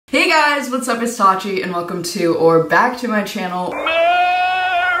Hey guys, what's up? It's Tachi and welcome to or back to my channel.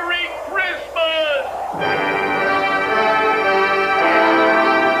 Merry Christmas!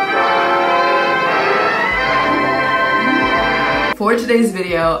 For today's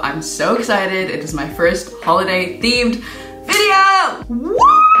video, I'm so excited. It is my first holiday themed video! Woo!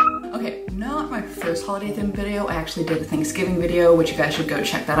 Okay, not my first holiday themed video. I actually did a Thanksgiving video, which you guys should go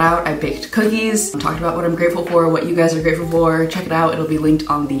check that out. I baked cookies, talked about what I'm grateful for, what you guys are grateful for. Check it out, it'll be linked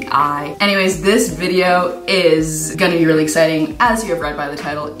on the eye. Anyways, this video is gonna be really exciting. As you have read by the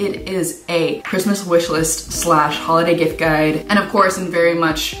title, it is a Christmas wish list slash holiday gift guide. And of course, in very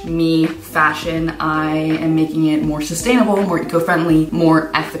much me fashion, I am making it more sustainable, more eco-friendly,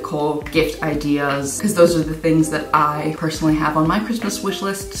 more ethical gift ideas, because those are the things that I personally have on my Christmas wish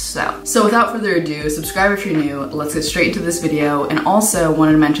list. So without further ado, subscribe if you're new. Let's get straight into this video. And also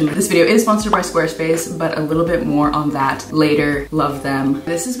wanted to mention that this video is sponsored by Squarespace, but a little bit more on that later. Love them.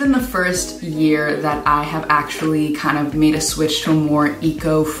 This has been the first year that I have actually kind of made a switch to a more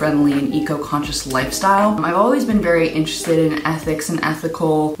eco-friendly and eco-conscious lifestyle. I've always been very interested in ethics and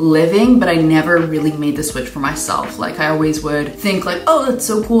ethical living, but I never really made the switch for myself. Like I always would think like, oh, that's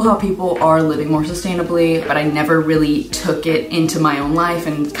so cool how people are living more sustainably, but I never really took it into my own life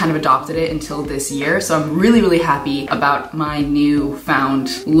and kind of adopted it until this year. So I'm really, really happy about my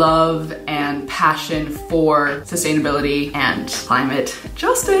newfound love and passion for sustainability and climate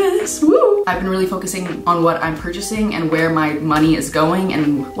justice. Woo! I've been really focusing on what I'm purchasing and where my money is going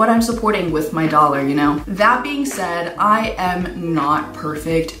and what I'm supporting with my dollar, you know? That being said, I am not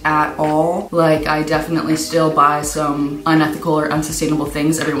perfect at all. Like I definitely still buy some unethical or unsustainable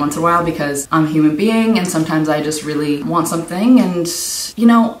things every once in a while because I'm a human being and sometimes I just really want something and you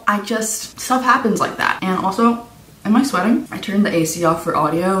know, stuff happens like that. And also, am I sweating? I turned the AC off for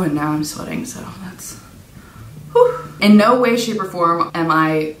audio and now I'm sweating, so that's, whew. In no way, shape, or form am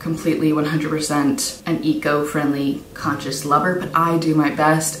I completely 100% an eco-friendly, conscious lover, but I do my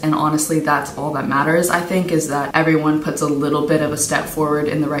best, and honestly, that's all that matters, I think, is that everyone puts a little bit of a step forward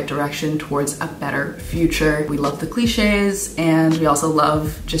in the right direction towards a better future. We love the cliches, and we also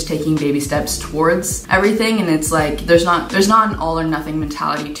love just taking baby steps towards everything, and it's like, there's not an all or nothing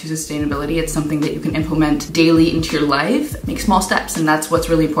mentality to sustainability. It's something that you can implement daily into your life. Make small steps, and that's what's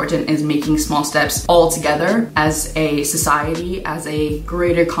really important, is making small steps all together as a society, as a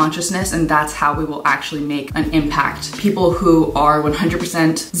greater consciousness, and that's how we will actually make an impact. People who are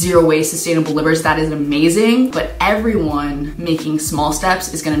 100% zero waste sustainable livers, that is amazing, but everyone making small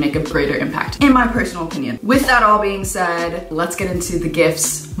steps is gonna make a greater impact, in my personal opinion. With that all being said, let's get into the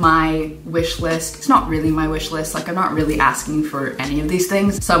gifts. My wish list, it's not really my wish list, like I'm not really asking for any of these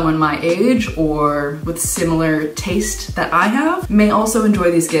things. Someone my age or with similar taste that I have may also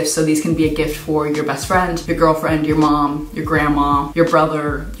enjoy these gifts, so these can be a gift for your best friend, your girlfriend, your mom, your grandma, your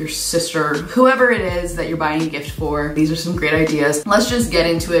brother, your sister, whoever it is that you're buying a gift for. These are some great ideas. Let's just get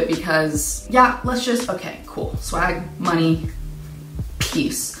into it because, yeah, okay, cool. Swag, money,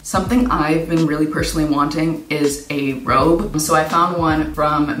 peace. Something I've been really personally wanting is a robe. So I found one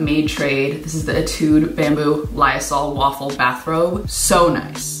from Made Trade. This is the Etude Bamboo Lyocell Waffle Bathrobe. So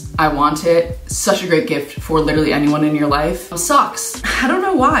nice. I want it. Such a great gift for literally anyone in your life. Socks. I don't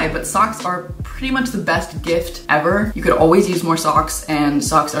know why, but socks are pretty much the best gift ever. You could always use more socks, and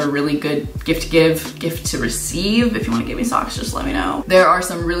socks are a really good gift to give, gift to receive. If you want to give me socks, just let me know. There are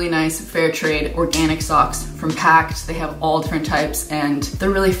some really nice fair trade organic socks from Pact. They have all different types and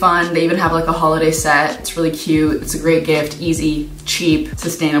they're really fun. They even have like a holiday set. It's really cute. It's a great gift, easy, cheap,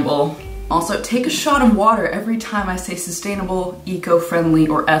 sustainable. Also, take a shot of water every time I say sustainable, eco-friendly,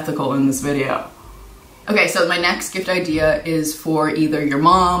 or ethical in this video. Okay, so my next gift idea is for either your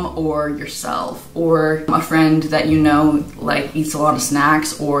mom or yourself or a friend that you know like eats a lot of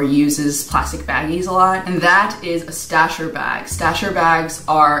snacks or uses plastic baggies a lot, and that is a stasher bag. Stasher bags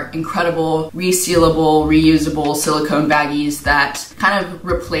are incredible, resealable, reusable silicone baggies that kind of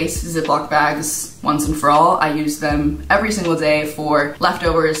replace Ziploc bags once and for all. I use them every single day for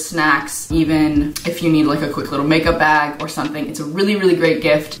leftovers, snacks, even if you need like a quick little makeup bag or something. It's a really, really great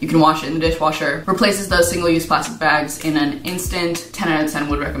gift. You can wash it in the dishwasher. Replaces those single-use plastic bags in an instant. 10 out of 10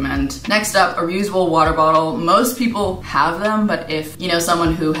 would recommend. Next up, a reusable water bottle. Most people have them, but if you know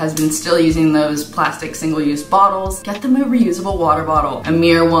someone who has been still using those plastic single-use bottles, get them a reusable water bottle. A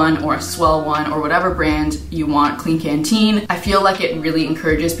Mirror one or a Swell one or whatever brand you want. Clean Canteen. I feel like it really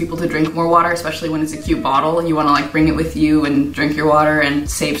encourages people to drink more water, especially when it's a cute bottle and you want to like bring it with you and drink your water and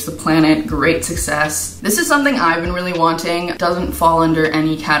saves the planet. Great success. This is something I've been really wanting. It doesn't fall under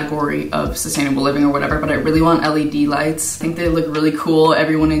any category of sustainable living or whatever, but I really want LED lights. I think they look really cool.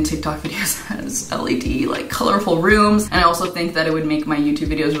 Everyone in TikTok videos has LED like colorful rooms, and I also think that it would make my YouTube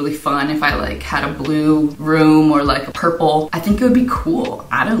videos really fun if I like had a blue room or like a purple. I think it would be cool.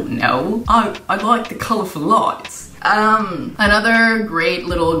 I don't know. I like the colorful lights. Another great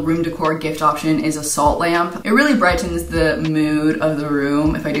little room decor gift option is a salt lamp. It really brightens the mood of the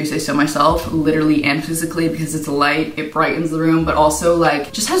room, if I do say so myself, literally and physically, because it's light, it brightens the room, but also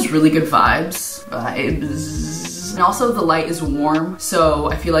like just has really good vibes. And also the light is warm,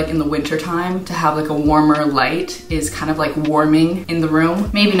 so I feel like in the winter time to have like a warmer light is kind of like warming in the room.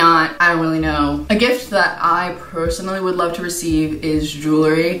 Maybe not, I don't really know. A gift that I personally would love to receive is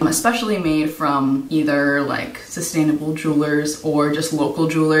jewelry, especially made from either like sustainable jewelers or just local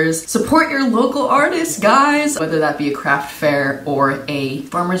jewelers. Support your local artists, guys! Whether that be a craft fair or a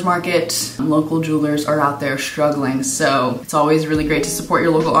farmer's market, local jewelers are out there struggling, so it's always really great to support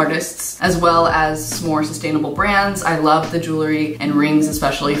your local artists, as well as more sustainable brands. I love the jewelry and rings,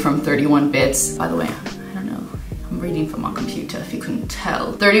 especially from 31 Bits. By the way, I don't know, I'm reading from my computer if you couldn't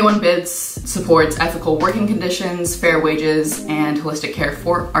tell. 31 Bits supports ethical working conditions, fair wages, and holistic care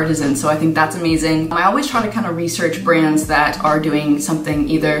for artisans, so I think that's amazing. I always try to kind of research brands that are doing something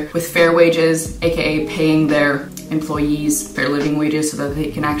either with fair wages, aka paying their employees fair living wages so that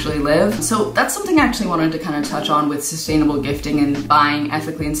they can actually live. So that's something I actually wanted to kind of touch on with sustainable gifting and buying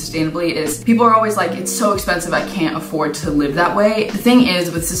ethically and sustainably is people are always like, it's so expensive, I can't afford to live that way. The thing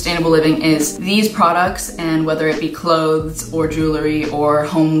is with sustainable living is these products, and whether it be clothes or jewelry or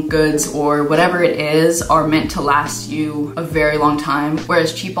home goods or whatever it is, are meant to last you a very long time,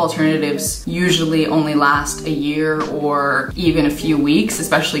 whereas cheap alternatives usually only last a year or even a few weeks,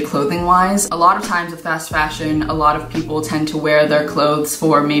 especially clothing wise. A lot of times with fast fashion, a lot of people tend to wear their clothes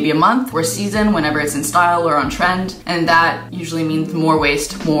for maybe a month or a season whenever it's in style or on trend, and that usually means more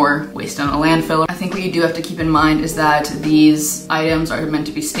waste on a landfill. I think what you do have to keep in mind is that these items are meant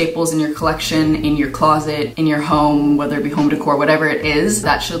to be staples in your collection, in your closet, in your home, whether it be home decor, whatever it is,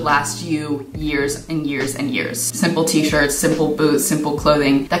 that should last you years and years and years. Simple t-shirts, simple boots, simple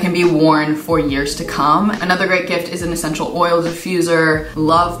clothing that can be worn for years to come. Another great gift is an essential oil diffuser.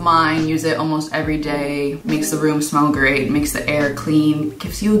 Love mine, use it almost every day, makes the room smell great, makes the air clean,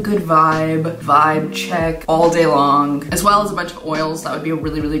 gives you a good vibe check all day long, as well as a bunch of oils. That would be a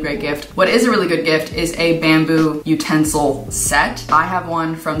really, really great gift. What is a really good gift is a Bambu utensil set. I have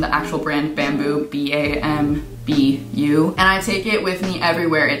one from the actual brand Bambu, B-A-M-B-U, and I take it with me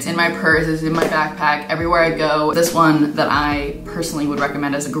everywhere. It's in my purse, it's in my backpack, everywhere I go. This one that I personally would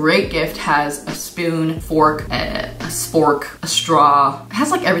recommend as a great gift has a spoon, fork, a spork, a straw. It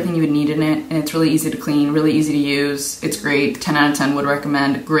has like everything you would need in it, and it's really easy to clean, really easy to use. It's great. 10 out of 10 would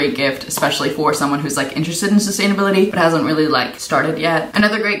recommend. Great gift, especially for someone who's like interested in sustainability but hasn't really like started yet.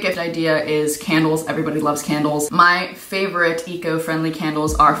 Another great gift idea is candles. Everybody loves candles. My favorite eco-friendly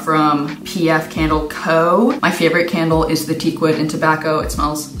candles are from PF Candle Co. My favorite candle is the teakwood and tobacco. It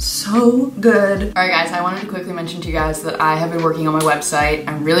smells so good. All right guys, I wanted to quickly mention to you guys that I have been working on my website.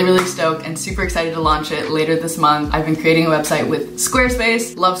 I'm really, really stoked and super excited to launch it later this month. I've been creating a website with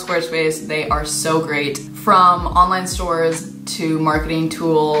Squarespace. Love Squarespace. They are so great. From online stores to marketing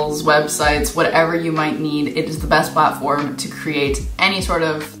tools, websites, whatever you might need, it is the best platform to create any sort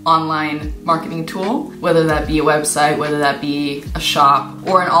of online marketing tool, whether that be a website, whether that be a shop,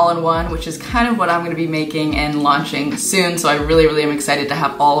 or an all-in-one, which is kind of what I'm gonna be making and launching soon. So I really, really am excited to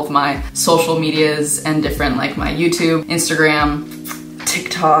have all of my social medias and different, like my YouTube, Instagram,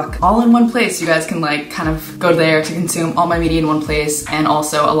 TikTok, all in one place. You guys can like kind of go there to consume all my media in one place, and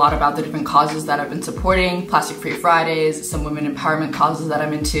also a lot about the different causes that I've been supporting, Plastic Free Fridays, some women empowerment causes that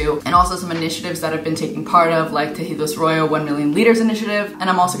I'm into, and also some initiatives that I've been taking part of, like Tejidos Royo 1 Million Liters initiative. And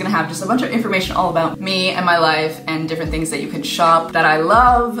I'm also gonna have just a bunch of information all about me and my life and different things that you can shop that I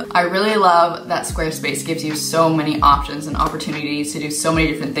love. I really love that Squarespace gives you so many options and opportunities to do so many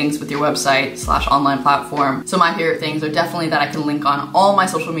different things with your website / online platform. So my favorite things are definitely that I can link on all my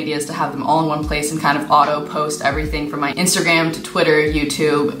social medias to have them all in one place and kind of auto post everything from my Instagram to Twitter,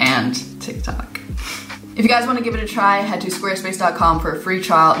 YouTube, and TikTok. If you guys want to give it a try, head to squarespace.com for a free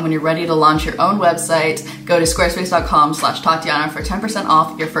trial, and when you're ready to launch your own website, go to squarespace.com/Tatiana for 10%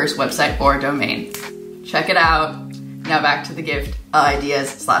 off your first website or domain. Check it out. Now back to the gift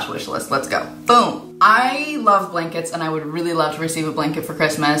ideas / wish list. Let's go. Boom. I love blankets and I would really love to receive a blanket for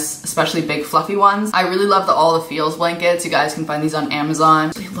Christmas, especially big fluffy ones. I really love the All the Feels blankets. You guys can find these on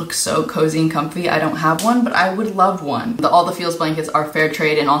Amazon. They look so cozy and comfy. I don't have one, but I would love one. The All the Feels blankets are fair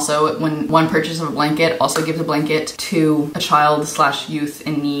trade, and also when one purchase of a blanket also gives a blanket to a child / youth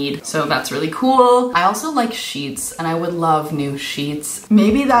in need. So that's really cool. I also like sheets and I would love new sheets.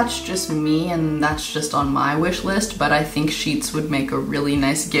 Maybe that's just me and that's just on my wish list, but I think sheets would make a really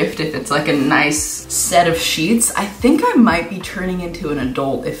nice gift if it's like a nice set of sheets. I think I might be turning into an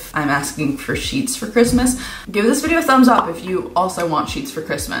adult if I'm asking for sheets for Christmas. Give this video a thumbs up if you also want sheets for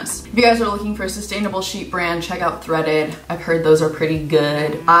Christmas. If you guys are looking for a sustainable sheet brand, check out Threaded. I've heard those are pretty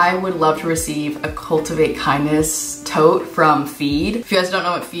good. I would love to receive a Cultivate Kindness tote from Feed. If you guys don't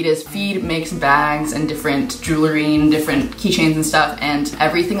know what Feed is, Feed makes bags and different jewelry and different keychains and stuff, and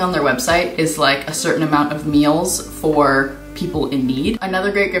everything on their website is like a certain amount of meals for people in need.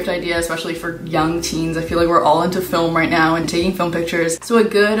 Another great gift idea, especially for young teens. I feel like we're all into film right now and taking film pictures. So a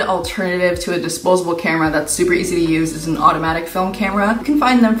good alternative to a disposable camera that's super easy to use is an automatic film camera. You can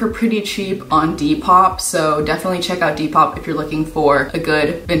find them for pretty cheap on Depop, so definitely check out Depop if you're looking for a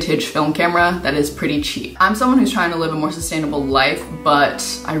good vintage film camera that is pretty cheap. I'm someone who's trying to live a more sustainable life,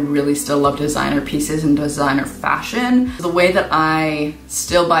 but I really still love designer pieces and designer fashion. The way that I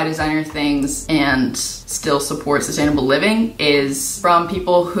still buy designer things and still support sustainable living is from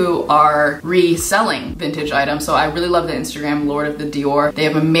people who are reselling vintage items. So I really love the Instagram Lord of the Dior. They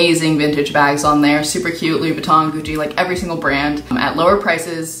have amazing vintage bags on there, super cute, Louis Vuitton, Gucci, like every single brand at lower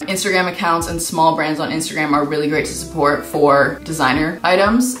prices. Instagram accounts and small brands on Instagram are really great to support for designer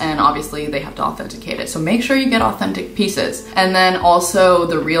items, and obviously they have to authenticate it. So make sure you get authentic pieces. And then also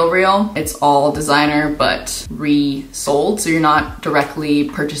the Real, it's all designer but resold, so you're not directly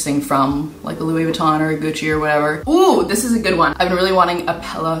purchasing from like a Louis Vuitton or a Gucci or whatever. Ooh, this is a good one. I've been really wanting a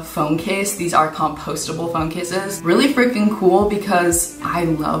Pela phone case. These are compostable phone cases. Really freaking cool because I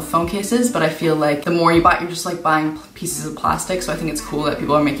love phone cases, but I feel like the more you buy, you're just like buying pieces of plastic. So I think it's cool that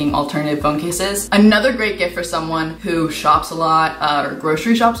people are making alternative phone cases. Another great gift for someone who shops a lot or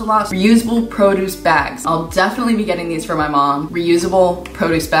grocery shops a lot, reusable produce bags. I'll definitely be getting these for my mom. Reusable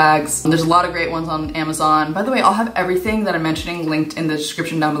produce bags. There's a lot of great ones on Amazon. By the way, I'll have everything that I'm mentioning linked in the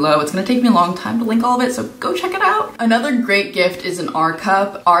description down below. It's gonna take me a long time to link all of it, so go check it out. Another great gift is an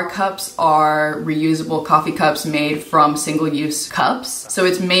Rcup. Rcups are reusable coffee cups made from single-use cups. So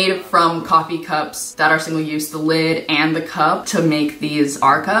it's made from coffee cups that are single-use, the lid and the cup, to make these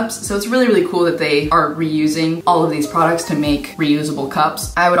Rcups. So it's really, really cool that they are reusing all of these products to make reusable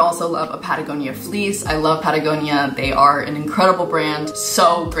cups. I would also love a Patagonia fleece. I love Patagonia. They are an incredible brand.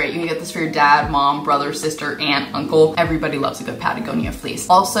 So great. You can get this for your dad, mom, brother, sister, aunt, uncle. Everybody loves a good Patagonia fleece.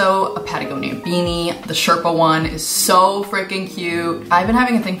 Also a Patagonia beanie. The Sherpa one is so freaking cute. I've been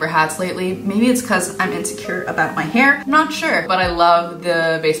having a thing for hats lately. Maybe it's because I'm insecure about my hair. I'm not sure, but I love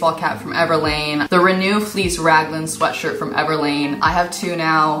the baseball cap from Everlane. The Renew Fleece Raglan sweatshirt from Everlane. I have two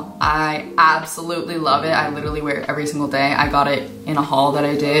now. I absolutely love it. I literally wear it every single day. I got it in a haul that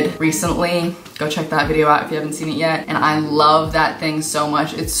I did recently. Go check that video out if you haven't seen it yet. And I love that thing so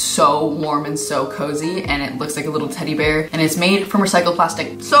much. It's so warm and so cozy, and it looks like a little teddy bear, and it's made from recycled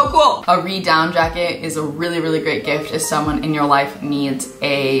plastic. So cool. A ReDown jacket is a really, really great gift if someone in your life needs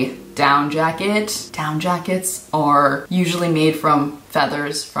a down jacket. Down jackets are usually made from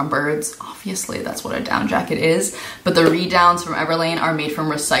feathers from birds. Obviously, that's what a down jacket is. But the ReDowns from Everlane are made from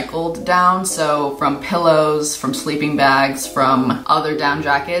recycled down. So from pillows, from sleeping bags, from other down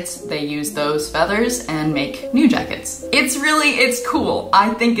jackets, they use those feathers and make new jackets. It's cool.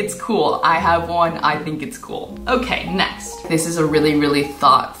 I think it's cool. I have one. I think it's cool. Okay, next. This is a really, really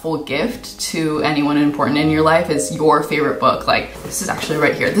thoughtful gift to anyone important in your life. Is your favorite book. Like, this is actually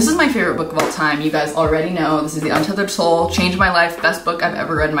right here. This is my favorite book of all time. You guys already know. This is The Untethered Soul. Changed my life. Best book I've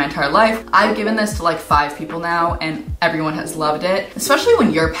ever read in my entire life. I've given this to like 5 people now, and everyone has loved it. Especially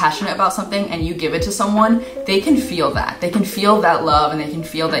when you're passionate about something and you give it to someone, they can feel that. They can feel that love, and they can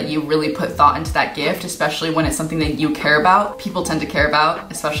feel that you really put thought into that gift, especially when it's something that you care about. People tend to care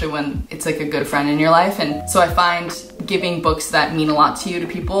about, especially when it's like a good friend in your life. And so I find giving books that mean a lot to you to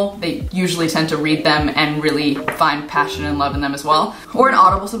people, they usually tend to read them and really find passion and love in them as well. Or an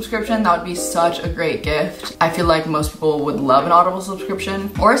Audible subscription, that would be such a great gift. I feel like most people would love an Audible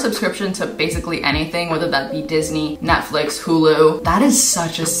subscription, or a subscription to basically anything, whether that be Disney, Netflix, Hulu. That is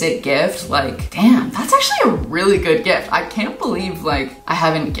such a sick gift. Like, damn, that's actually a really good gift. I can't believe like I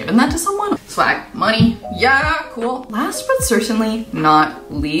haven't given that to someone. Swag, money, yeah, cool. Last but certainly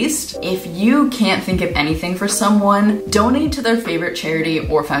not least, if you can't think of anything for someone, donate to their favorite charity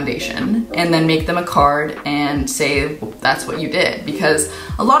or foundation and then make them a card and say that's what you did. Because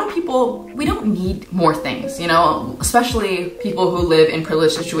a lot of people, we don't need more things, you know, especially people who live in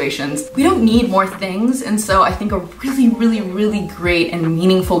privileged situations. We don't need more things. And so I think a really, really, really great and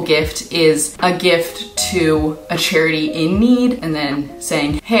meaningful gift is a gift to a charity in need and then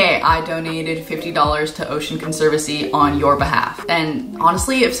saying, hey, I donated $50 to Ocean Conservancy on your behalf. And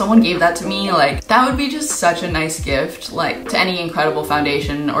honestly, if someone gave that to me, like, that would be just such a nice gift, like, to any incredible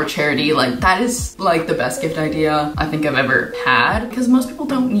foundation or charity. Like, that is like the best gift idea I think I've ever had, because most people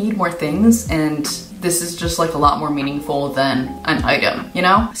don't need more things, and this is just like a lot more meaningful than an item, you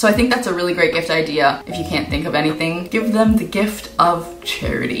know? So I think that's a really great gift idea. If you can't think of anything, give them the gift of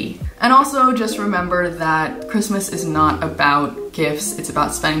charity. And also just remember that Christmas is not about gifts. It's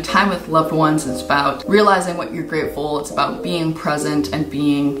about spending time with loved ones. It's about realizing what you're grateful. It's about being present and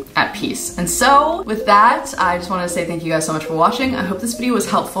being at peace. And so with that, I just want to say thank you guys so much for watching. I hope this video was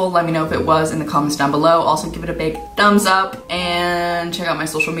helpful. Let me know if it was in the comments down below. Also give it a big thumbs up and check out my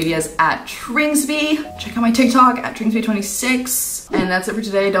social medias at Ringsby. Check out my TikTok at Ringsby26. And that's it for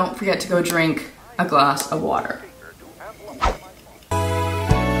today. Don't forget to go drink a glass of water.